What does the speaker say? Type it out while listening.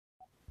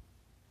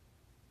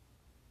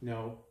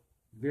Now,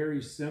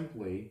 very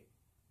simply,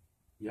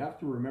 you have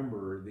to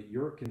remember that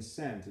your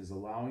consent is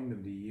allowing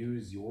them to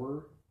use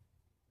your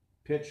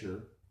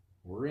picture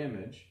or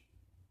image,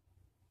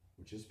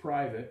 which is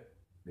private.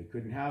 They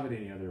couldn't have it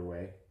any other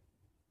way,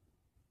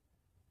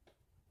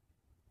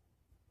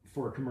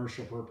 for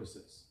commercial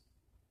purposes.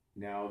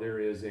 Now, there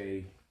is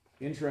a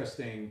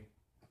interesting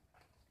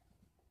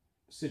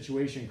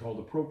situation called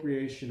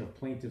appropriation of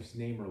plaintiff's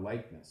name or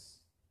likeness.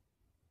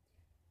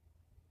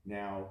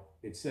 Now,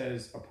 it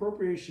says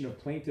appropriation of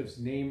plaintiff's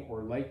name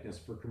or likeness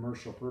for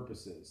commercial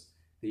purposes.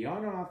 The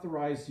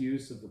unauthorized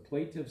use of the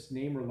plaintiff's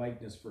name or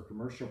likeness for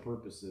commercial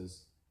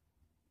purposes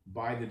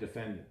by the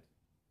defendant.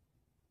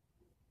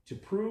 To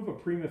prove a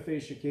prima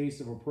facie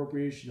case of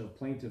appropriation of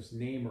plaintiff's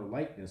name or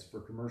likeness for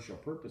commercial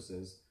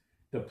purposes,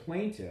 the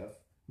plaintiff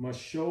must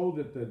show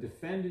that the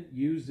defendant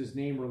used his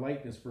name or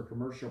likeness for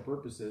commercial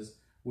purposes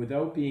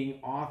without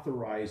being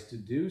authorized to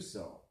do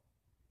so.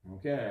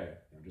 Okay,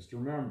 now just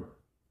remember,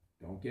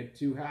 don't get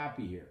too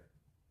happy here.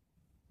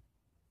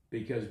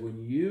 Because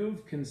when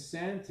you've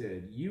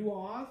consented, you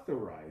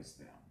authorized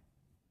them.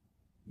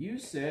 You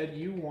said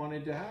you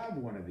wanted to have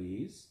one of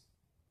these,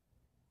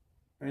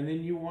 and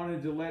then you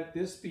wanted to let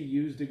this be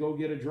used to go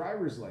get a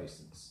driver's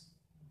license.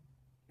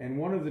 And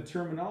one of the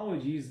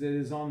terminologies that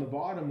is on the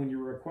bottom when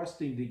you're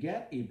requesting to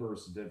get a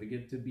birth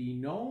certificate to be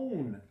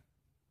known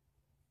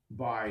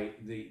by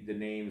the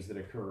names that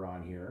occur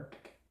on here,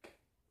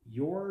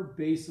 you're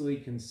basically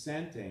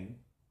consenting,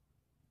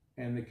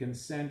 and the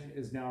consent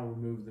has now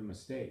removed the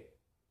mistake.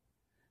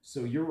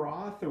 So you're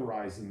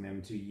authorizing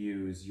them to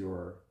use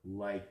your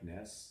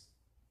likeness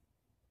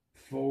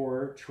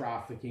for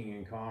trafficking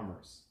in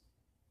commerce.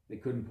 They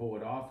couldn't pull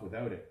it off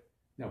without it.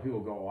 Now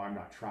people go, oh, I'm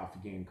not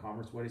trafficking in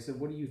commerce. What I said,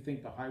 what do you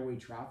think the Highway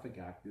Traffic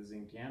Act is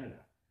in Canada?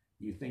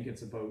 You think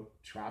it's about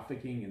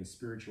trafficking in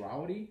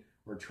spirituality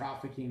or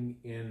trafficking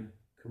in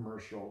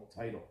commercial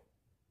title?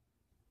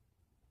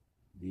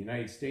 The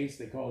United States,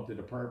 they call it the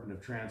Department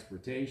of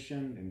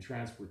Transportation, and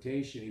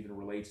transportation even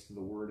relates to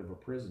the word of a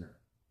prisoner.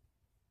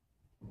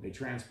 They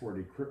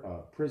transported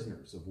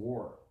prisoners of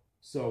war.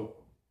 So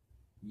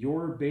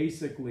you're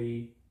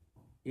basically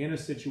in a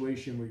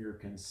situation where you're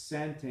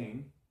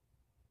consenting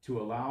to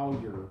allow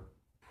your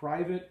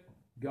private,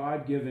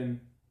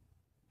 God-given,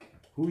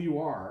 who you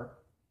are,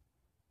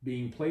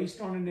 being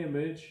placed on an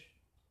image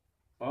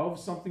of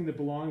something that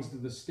belongs to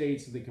the state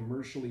so they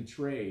commercially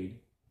trade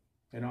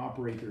and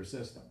operate their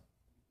system.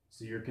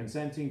 So you're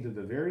consenting to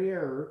the very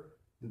error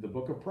that the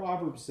book of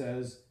Proverbs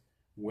says,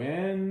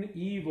 when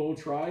evil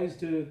tries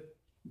to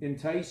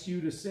entice you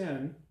to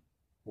sin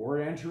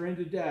or enter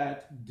into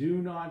debt, do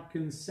not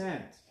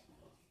consent.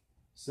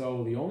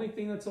 So the only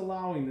thing that's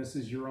allowing this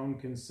is your own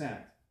consent.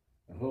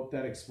 I hope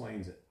that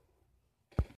explains it.